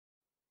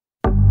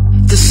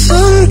The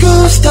sun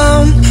goes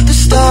down, the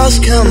stars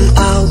come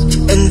out,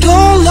 and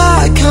all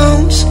that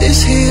counts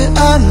is here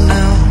and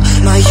now.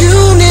 My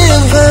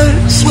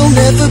universe will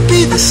never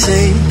be the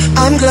same.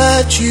 I'm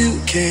glad you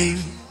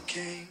came.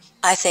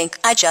 I think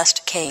I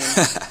just came.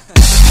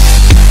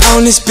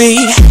 On this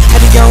beat, had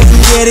to go and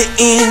get it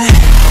in.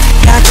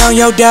 Knock on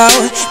your door,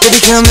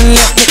 baby come and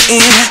let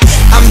me in.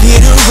 I'm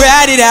here to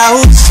ride it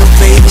out, so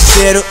baby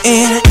settle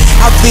in.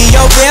 I'll be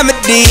your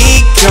remedy,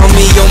 call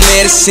me your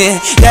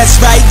medicine. That's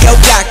right, your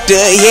doctor,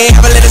 yeah,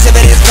 have a little sip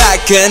of this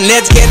vodka.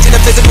 Let's get to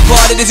the physical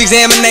part of this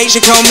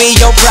examination, call me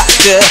your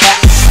proctor.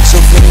 So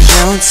finish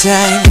on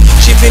time,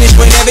 she finish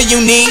whenever you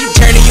need.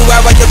 Turning you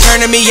out while you're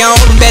turning me on,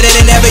 better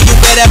than ever, you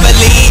better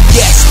believe.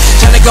 Yes,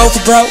 time to go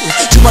for broke,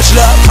 too much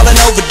love, call an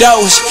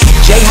overdose.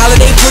 Jay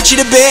Holiday put you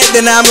to bed,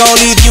 then I'm gonna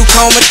leave you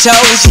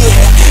comatose. Yeah,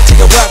 take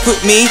a walk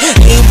with me,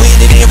 lean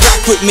with it and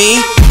rock with me.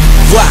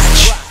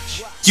 Watch,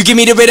 you give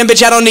me the rhythm,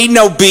 bitch, I don't need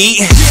no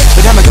beat.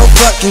 But I'ma go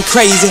fucking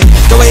crazy.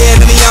 Go ahead,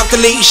 let me off the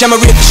leash. I'ma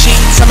rip the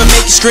sheets, I'ma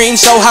make you scream.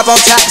 So hop on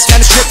top, it's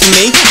time to strip for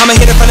me. I'ma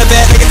hit it from the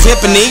back like a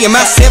Tiffany. In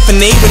my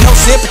symphony, with no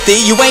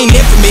sympathy. You ain't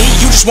in for me,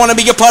 you just wanna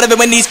be a part of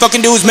it when these fucking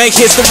dudes make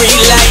history.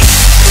 Like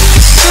the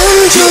sun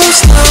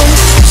goes down,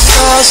 the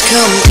stars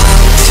come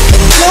out,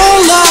 and all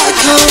that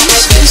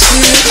counts is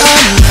here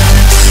and now.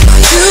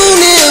 My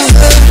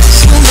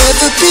universe will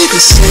never be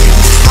the same.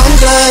 I'm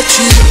glad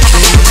you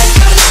came.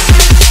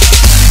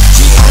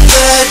 I'm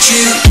glad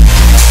you came.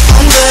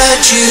 I'm glad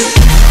you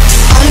came.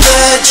 I'm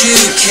glad you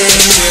came.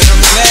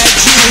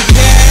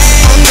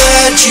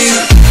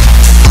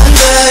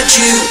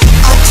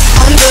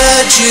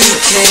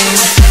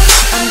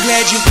 I'm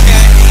glad you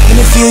came. Let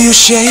me feel you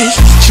shake,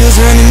 chills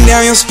running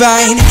down your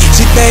spine.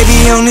 See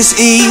baby on this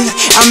eve,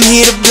 I'm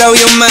here to blow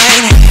your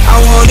mind. I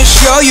wanna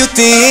show you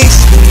things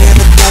you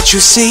never thought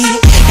you'd see.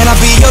 And I'll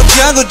be your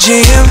jungle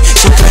gym,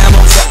 so climb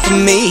on top of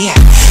me.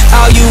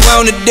 All you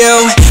wanna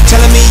do,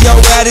 telling me your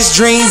wildest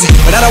dreams.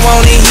 But I don't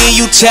wanna hear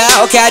you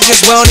talk, I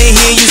just wanna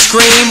hear you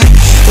scream.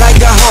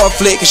 Like a horror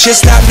flick, it should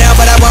stop now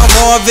but I want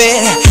more of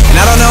it. And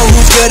I don't know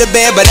who's good or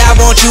bad, but I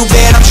want you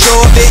bad, I'm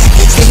sure of it.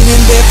 Staying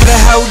in bed for the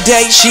whole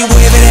day, she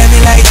waving at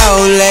me like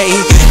Olay.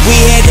 We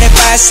had that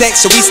fire sex,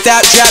 so we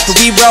stopped, dropped, and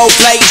we role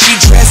play. She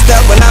dressed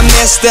up when I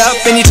messed up.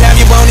 Anytime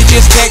you want it,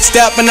 just text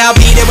up, and I'll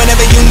be there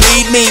whenever you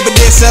need me. But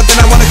there's something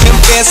I wanna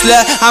confess,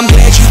 love, I'm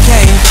glad you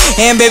came.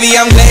 And baby,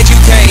 I'm glad you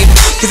came,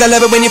 cause I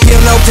love it when you feel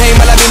no pain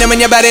while I be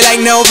numbing your body like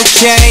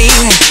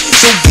Novocaine.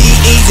 So be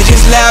easy,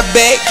 just lie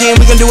back, and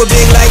we gon' do it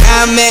big like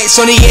IMAX.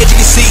 On the edge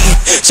you can see,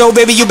 so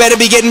baby you better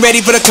be getting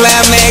ready for the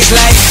climax.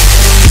 Like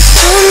the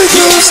sun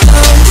goes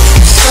down,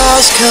 the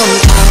stars come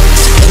out,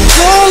 and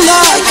all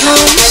that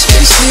counts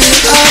is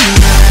here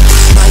and now.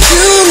 My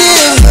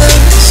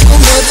universe will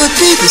never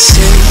be the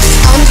same.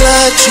 I'm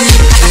glad you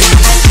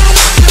came.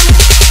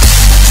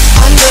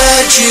 I'm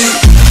glad you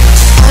came.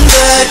 I'm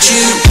glad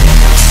you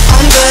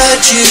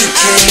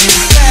came.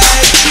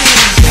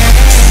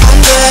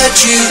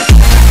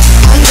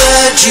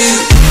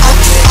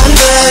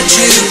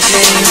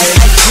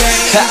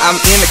 I'm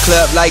in the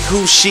club like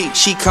who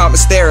she come and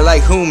stare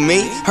like who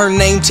me. Her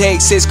name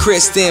tag says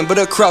Kristen, but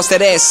across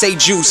that ass say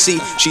Juicy.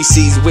 She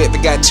sees whip,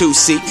 it got 2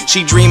 seat.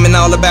 She dreaming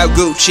all about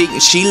Gucci,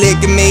 and she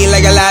licking me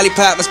like a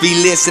lollipop. Must be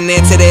listening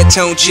to that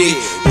Tunchi.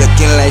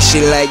 Looking like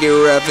she like it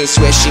rough and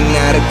swear she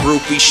not a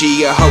groupie.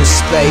 She a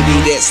hostess,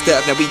 baby, that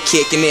stuff. Now we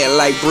kicking it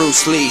like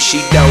Bruce Lee. She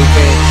dove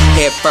in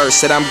head first,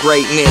 said I'm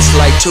greatness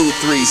like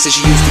 2-3. Said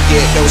she used to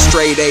get those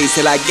straight A's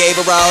till I gave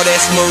her all that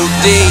smooth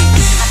D.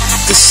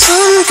 The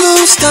sun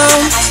goes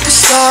down, the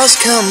stars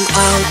come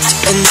out,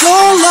 and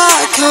all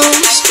that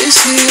counts is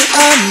here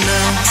and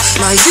now.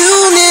 My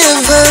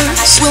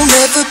universe will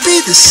never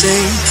be the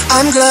same.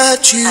 I'm glad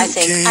you came. I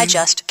think I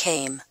just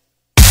came.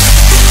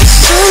 The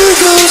sun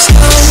goes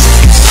down,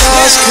 the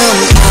stars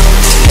come out,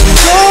 and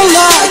all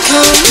that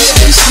counts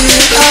is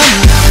here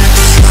and now.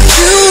 My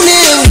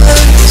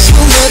universe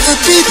will never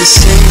be the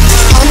same.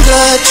 I'm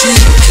glad you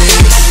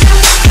came.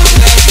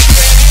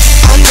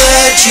 I'm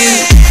glad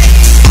you came.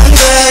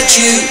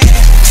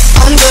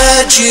 I'm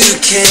glad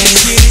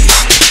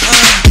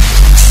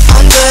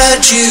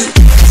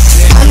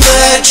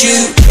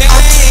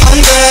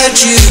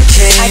you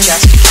came. I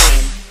just